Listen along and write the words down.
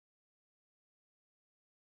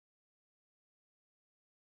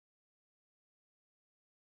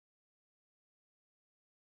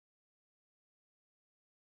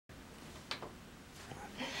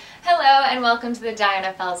and welcome to the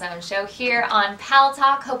Diana Felzone Show here on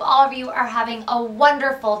Paltalk. Hope all of you are having a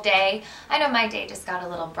wonderful day. I know my day just got a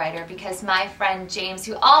little brighter because my friend James,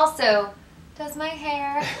 who also does my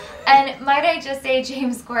hair, and might I just say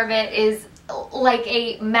James Corbett is like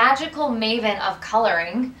a magical maven of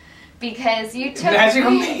coloring, because you took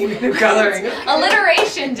magical maven of coloring.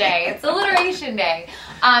 Alliteration day. It's alliteration day.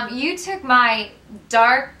 You took my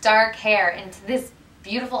dark hair into this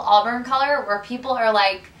beautiful auburn color where people are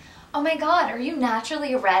like, oh my god, are you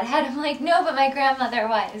naturally a redhead? I'm like, no, but my grandmother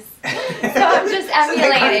was. So I'm just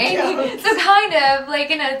emulating. So kind of like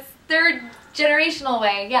in a third generational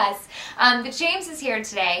way, yes. But James is here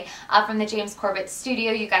today from the James Corbett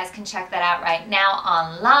Studio. You guys can check that out right now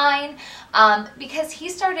online because he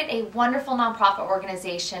started a wonderful nonprofit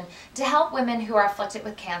organization to help women who are afflicted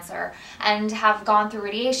with cancer and have gone through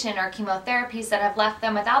radiation or chemotherapies that have left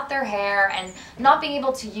them without their hair and not being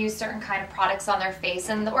able to use certain kind of products on their face.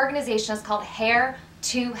 And the organization is called Hair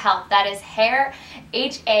to Help. That is hair,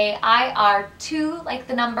 H-A-I-R, 2 like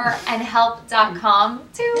the number, and help.com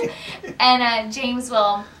too. And James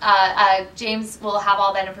will have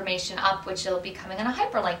all that information up, which will be coming on a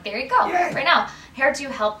hyperlink. There you go. Yay. Right now,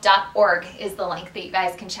 hair2help.org is the link that you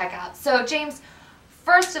guys can check out. So James,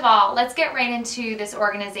 first of all, let's get right into this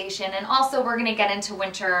organization, and also we're going to get into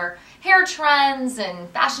winter hair trends and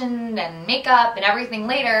fashion and makeup and everything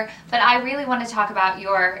later, but I really want to talk about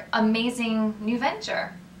your amazing new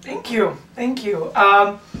venture. Thank you. Thank you.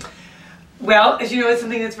 Well, as you know, it's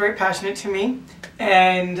something that's very passionate to me,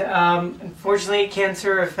 and unfortunately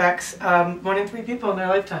cancer affects 1 in 3 people in their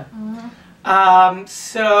lifetime. Mm-hmm.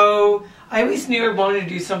 So I always knew I wanted to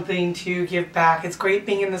do something to give back. It's great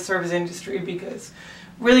being in the service industry because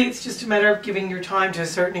really it's just a matter of giving your time to a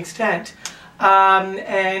certain extent.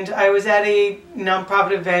 And I was at a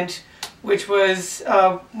nonprofit event which was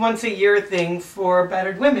a once a year thing for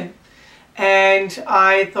battered women. And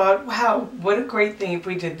I thought, wow, what a great thing if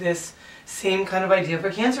we did this same kind of idea for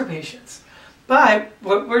cancer patients. But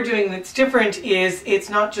what we're doing that's different is it's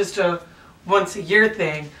not just a once a year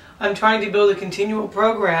thing. I'm trying to build a continual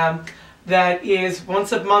program that is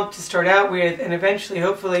once a month to start out with, and eventually,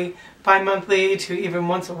 hopefully, bi-monthly to even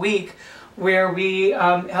once a week, where we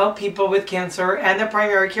help people with cancer and their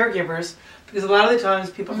primary caregivers, because a lot of the times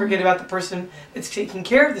people forget about the person that's taking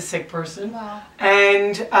care of the sick person. Wow.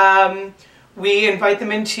 And we invite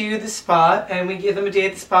them into the spa, and we give them a day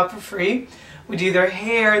at the spa for free. We do their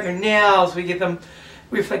hair, their nails, we give them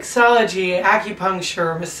reflexology,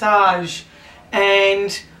 acupuncture, massage,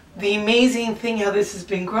 and the amazing thing how this has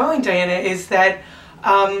been growing, Diana, is that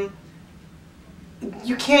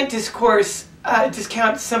you can't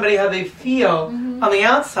discount somebody how they feel on the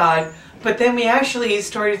outside, but then we actually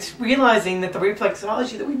started realizing that the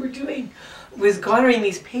reflexology that we were doing was garnering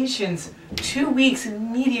these patients 2 weeks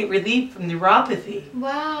immediate relief from neuropathy.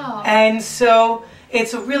 Wow. And so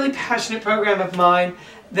it's a really passionate program of mine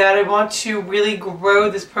that I want to really grow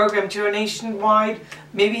this program to a nationwide,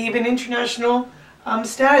 maybe even international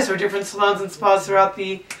status, or different salons and spas throughout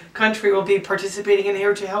the country will be participating in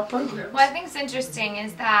Hair to Help programs. What I think is interesting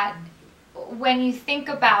is that when you think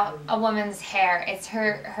about a woman's hair, it's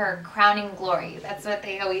her crowning glory. That's what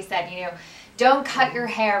they always said, you know, don't cut your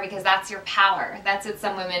hair because that's your power. That's what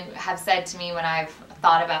some women have said to me when I've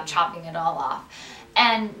thought about chopping it all off.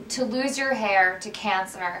 And to lose your hair to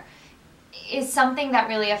cancer is something that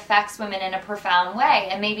really affects women in a profound way.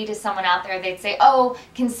 And maybe to someone out there, they'd say, oh,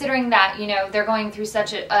 considering that, you know, they're going through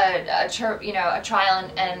such a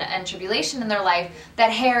trial and tribulation in their life,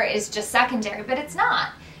 that hair is just secondary. But it's not.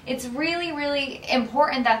 It's really, really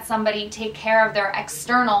important that somebody take care of their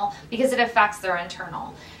external because it affects their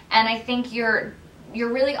internal. And I think you're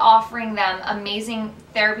really offering them amazing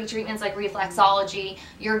therapy treatments like reflexology.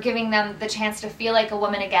 You're giving them the chance to feel like a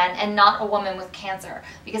woman again and not a woman with cancer.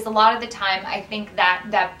 Because a lot of the time, I think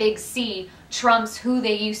that big C trumps who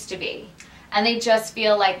they used to be. And they just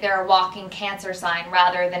feel like they're a walking cancer sign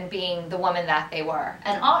rather than being the woman that they were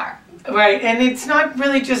and are. Right, and it's not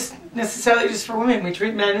really just necessarily just for women. We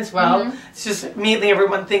treat men as well. It's just immediately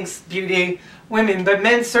everyone thinks beauty, women, but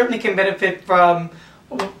men certainly can benefit from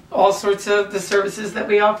all sorts of the services that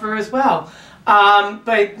we offer as well.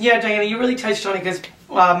 But yeah, Diana, you really touched on it because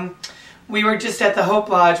we were just at the Hope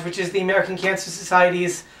Lodge, which is the American Cancer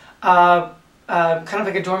Society's kind of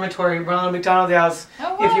like a dormitory, Ronald McDonald House,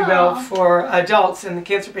 if you will, for adults and the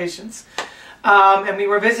cancer patients. And we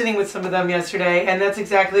were visiting with some of them yesterday, and that's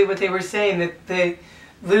exactly what they were saying, that they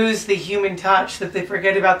lose the human touch, that they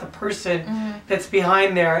forget about the person that's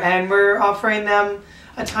behind there. And we're offering them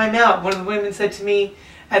a timeout. One of the women said to me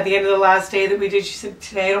at the end of the last day that we did, she said,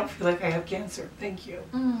 today I don't feel like I have cancer. Thank you.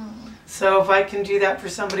 So if I can do that for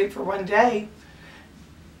somebody for one day,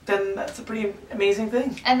 then that's a pretty amazing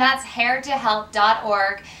thing. And that's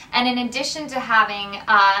hairtohelp.org. And in addition to having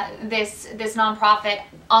this nonprofit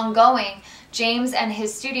ongoing, James and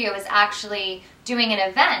his studio is actually doing an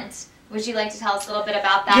event. Would you like to tell us a little bit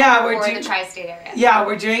about that for the tri-state area? Yeah,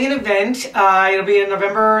 we're doing an event. It'll be in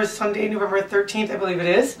Sunday, November 13th, I believe it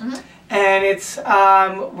is. And it's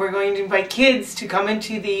we're going to invite kids to come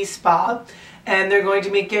into the spa, and they're going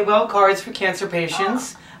to make get well cards for cancer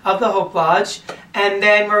patients of the Hope Lodge. And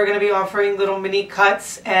then we're going to be offering little mini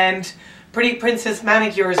cuts and pretty princess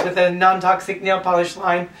manicures with a non-toxic nail polish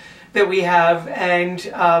line that we have,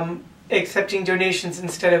 and accepting donations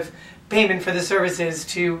instead of payment for the services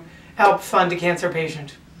to help fund a cancer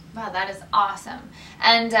patient. Wow, that is awesome.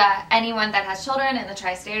 And anyone that has children in the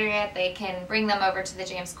tri-state area, they can bring them over to the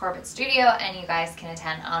James Corbett Studio, and you guys can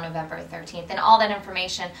attend on November 13th. And all that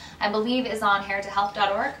information, I believe, is on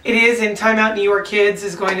hairtohelp.org. It is, and Time Out New York Kids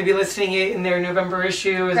is going to be listing it in their November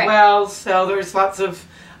issue as well. So there's lots of,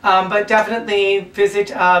 but definitely visit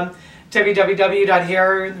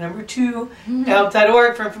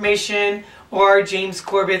www.hair2help.org for information, or James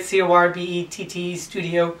Corbett, CORBETT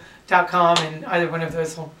studio.com, and either one of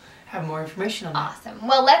those will have more information on that. Awesome.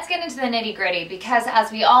 Well, let's get into the nitty gritty, because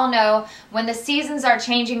as we all know, when the seasons are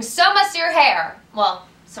changing, so must your hair. Well,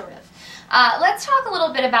 sort of. Let's talk a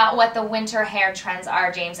little bit about what the winter hair trends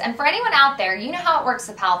are, James. And for anyone out there, you know how it works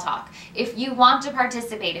at Paltalk. If you want to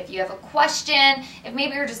participate, if you have a question, if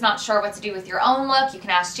maybe you're just not sure what to do with your own look, you can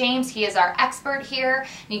ask James. He is our expert here.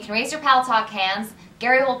 And you can raise your Paltalk hands.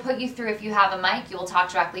 Gary will put you through. If you have a mic, you will talk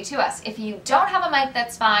directly to us. If you don't have a mic,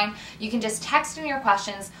 that's fine. You can just text in your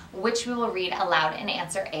questions, which we will read aloud and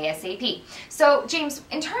answer ASAP. So, James,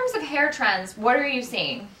 in terms of hair trends, what are you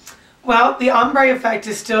seeing? Well, the ombre effect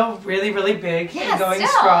is still really, really big and going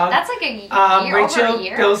strong. That's like a year Rachel over a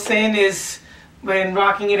year. Bilson has been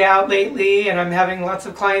rocking it out lately, and I'm having lots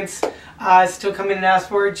of clients still come in and ask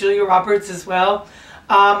for it. Julia Roberts as well.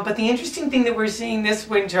 But the interesting thing that we're seeing this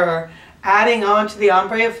winter, adding on to the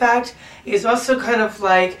ombre effect, is also kind of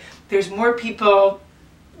like there's more people,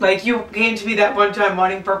 like you came to me that one time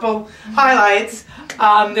wanting purple highlights.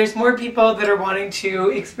 There's more people that are wanting to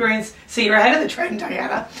experience, so you're ahead of the trend,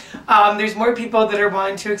 Diana. There's more people that are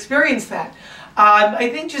wanting to experience that. I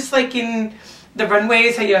think just like in the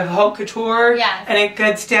runways, how you have haute couture, and it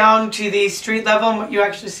gets down to the street level and what you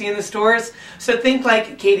actually see in the stores. So think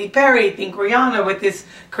like Katy Perry, think Rihanna with this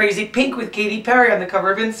crazy pink with Katy Perry on the cover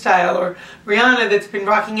of InStyle, or Rihanna that's been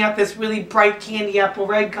rocking out this really bright candy apple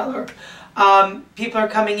red color. People are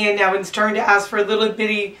coming in now and starting to ask for little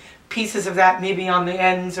bitty pieces of that, maybe on the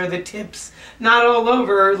ends or the tips. Not all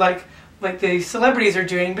over like the celebrities are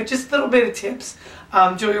doing, but just a little bit of tips.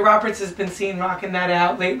 Julia Roberts has been seen rocking that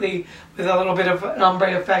out lately with a little bit of an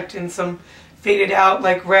ombre effect and some faded out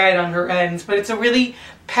like red on her ends. But it's a really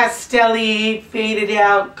pastel-y, faded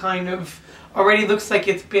out kind of, already looks like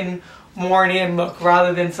it's been worn in look,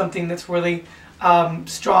 rather than something that's really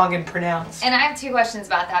strong and pronounced. And I have two questions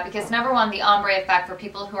about that, because number one, the ombre effect, for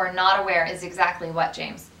people who are not aware, is exactly what,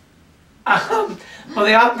 James? Well,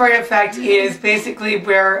 the ombre effect is basically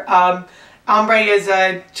where ombre is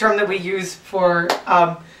a term that we use for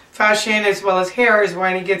fashion as well as hair, is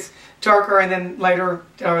when it gets darker and then lighter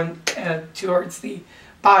down towards the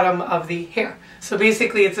bottom of the hair. So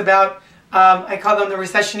basically it's about, I call them the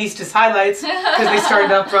recessionistas highlights, because they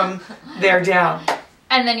started up from there down.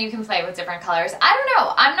 And then you can play with different colors. I don't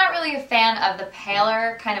know. I'm not really a fan of the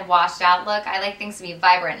paler, kind of washed out look. I like things to be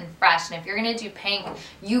vibrant and fresh. And if you're going to do pink,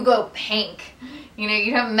 you go pink. You know,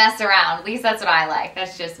 you don't mess around. At least that's what I like.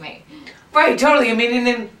 That's just me. Right, totally. I mean, and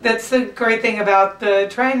then that's the great thing about the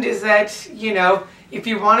trend, is that, you know, if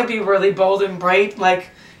you want to be really bold and bright like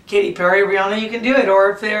Katy Perry, Rihanna, you can do it.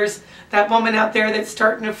 Or if there's that woman out there that's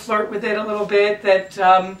starting to flirt with it a little bit, that,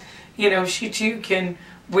 you know, she too can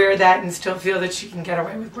wear that and still feel that she can get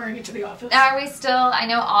away with wearing it to the office. Are we still, I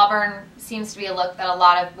know auburn seems to be a look that a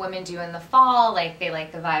lot of women do in the fall, like they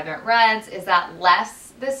like the vibrant reds. Is that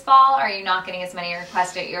less this fall? Are you not getting as many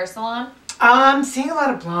requests at your salon? I'm seeing a lot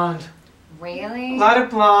of blonde. Really? A lot of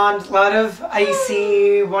blonde, a lot of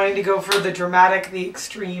icy, wanting to go for the dramatic, the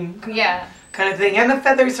extreme kind of thing. And the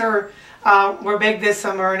feathers are were big this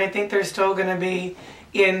summer, and I think they're still going to be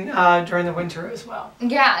in during the winter as well.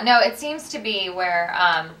 Yeah, no, it seems to be where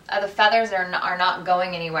the feathers are not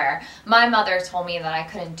going anywhere. My mother told me that I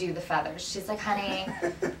couldn't do the feathers. She's like, honey,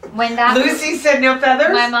 when that... Lucy said no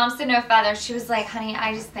feathers? My mom said no feathers. She was like, honey,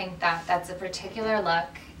 I just think that that's a particular look,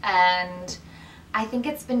 and I think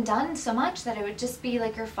it's been done so much that it would just be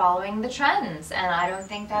like you're following the trends, and I don't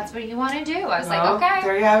think that's what you want to do. I was like, okay.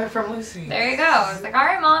 There you have it from Lucy. There you go. I was like, all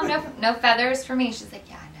right, Mom, no feathers for me. She's like,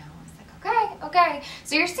 yeah, I know. I was like, okay.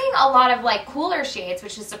 So you're seeing a lot of like cooler shades,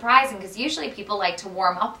 which is surprising because usually people like to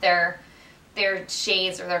warm up their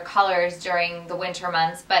shades or their colors during the winter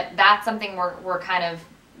months, but that's something we're kind of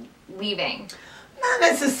leaving. Not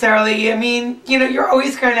necessarily. I mean, you know, you're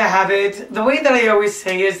always going to have it. The way that I always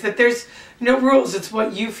say is that there's no rules. It's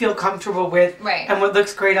what you feel comfortable with, right, and what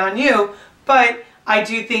looks great on you. But I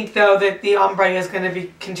do think, though, that the ombre is going to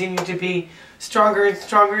be continue to be stronger and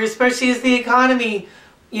stronger, especially as the economy,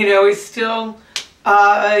 you know, is still,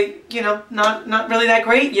 you know, not really that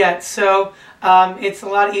great yet. So it's a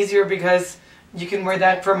lot easier because you can wear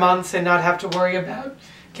that for months and not have to worry about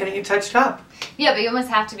getting it touched up. Yeah, but you almost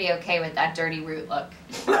have to be okay with that dirty root look.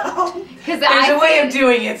 Well, there's a way of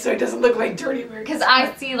doing it so it doesn't look like dirty root. Because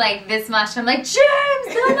I see like this much and I'm like, James,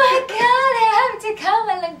 oh my God, I have to come,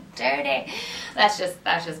 I look dirty. That's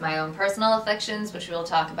just my own personal afflictions, which we'll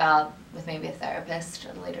talk about with maybe a therapist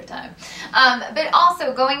at a later time. But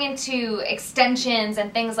also going into extensions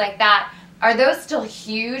and things like that, are those still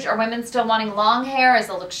huge? Are women still wanting long hair? Is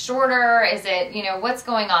it look shorter? Is it, you know, what's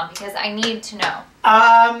going on? Because I need to know.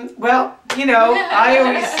 Well, you know, I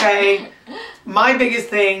always say my biggest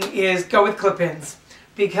thing is go with clip-ins,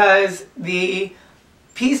 because the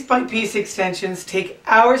piece-by-piece extensions take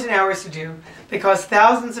hours and hours to do. They cost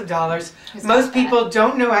thousands of dollars. Most people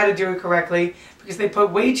don't know how to do it correctly because they put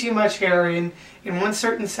way too much hair in one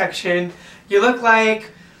certain section. You look like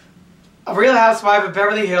a Real Housewife of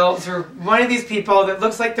Beverly Hills, or one of these people that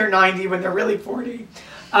looks like they're 90 when they're really 40.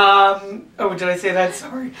 Oh, did I say that?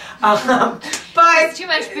 Sorry. But it's too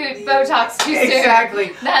much Botox too soon.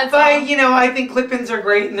 Exactly. But all. You know, I think clip-ins are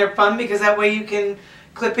great and they're fun because that way you can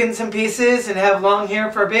clip in some pieces and have long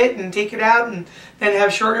hair for a bit and take it out, and then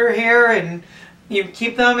have shorter hair, and you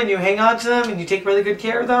keep them and you hang on to them and you take really good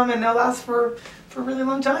care of them, and they'll last for a really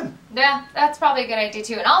long time. Yeah, that's probably a good idea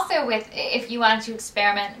too. And also with, if you wanted to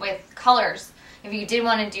experiment with colors, if you did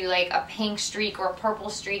want to do like a pink streak or a purple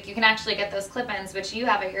streak, you can actually get those clip-ins, which you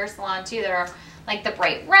have at your salon too, that are like the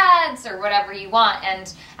bright reds or whatever you want.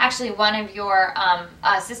 And actually one of your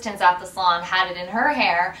assistants at the salon had it in her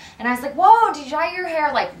hair, and I was like, whoa, did you dye your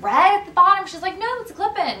hair like red at the bottom? She's like, no, it's a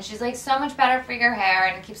clip-in. She's like, so much better for your hair,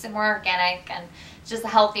 and it keeps it more organic, and it's just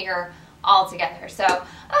healthier altogether. So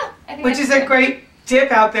I think which is a great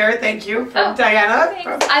tip out there. Thank you from Diana.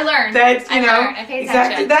 I learned that, you know, I paid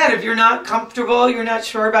exactly attention. that. If you're not comfortable, you're not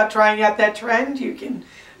sure about trying out that trend, you can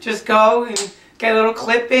just go and get a little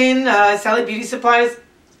clip in. Sally Beauty Supplies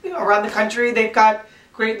around the country, they've got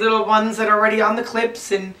great little ones that are already on the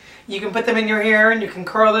clips, and you can put them in your hair and you can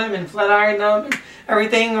curl them and flat iron them and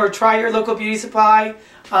everything, or try your local beauty supply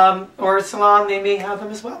or a salon, they may have them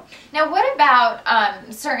as well. Now what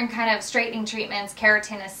about certain kind of straightening treatments?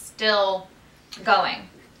 Keratin is still going.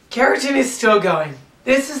 Keratin is still going.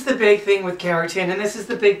 This is the big thing with keratin, and this is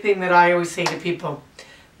the big thing that I always say to people.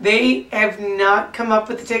 They have not come up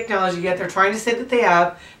with the technology yet. They're trying to say that they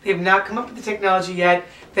have. They have not come up with the technology yet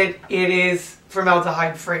that it is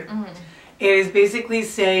formaldehyde free. Mm-hmm. It is basically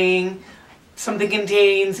saying something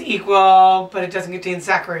contains equal, but it doesn't contain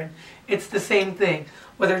saccharin. It's the same thing.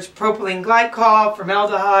 Whether it's propylene glycol,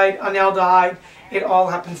 formaldehyde, unaldehyde, it all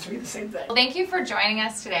happens to be the same thing. Well, thank you for joining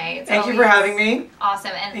us today. Thank you for having me.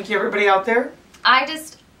 Awesome. And thank you everybody out there. I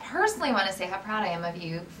just personally want to say how proud I am of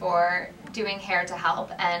you for doing Hair to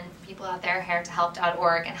Help, and people out there,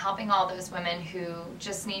 hairtohelp.org, and helping all those women who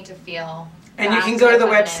just need to feel. And you can go to the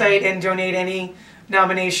website and donate any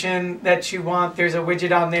nomination that you want. There's a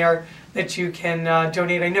widget on there that you can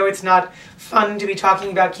donate. I know it's not fun to be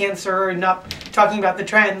talking about cancer and not talking about the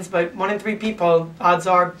trends, but 1 in 3 people, odds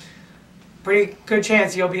are, pretty good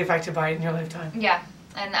chance you'll be affected by it in your lifetime. Yeah.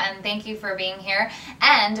 And thank you for being here.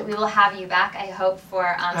 And we will have you back, I hope,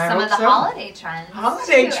 for some of the holiday trends.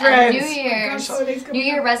 Holiday trends. New Year's. New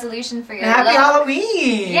Year resolution for your look. Happy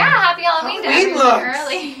Halloween. Yeah, happy Halloween to everyone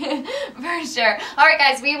early. For sure. All right,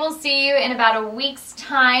 guys, we will see you in about a week's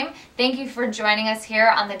time. Thank you for joining us here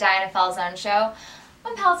on the Diana Falzone Show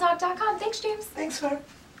on Paltalk.com. Thanks, James. Thanks, Far.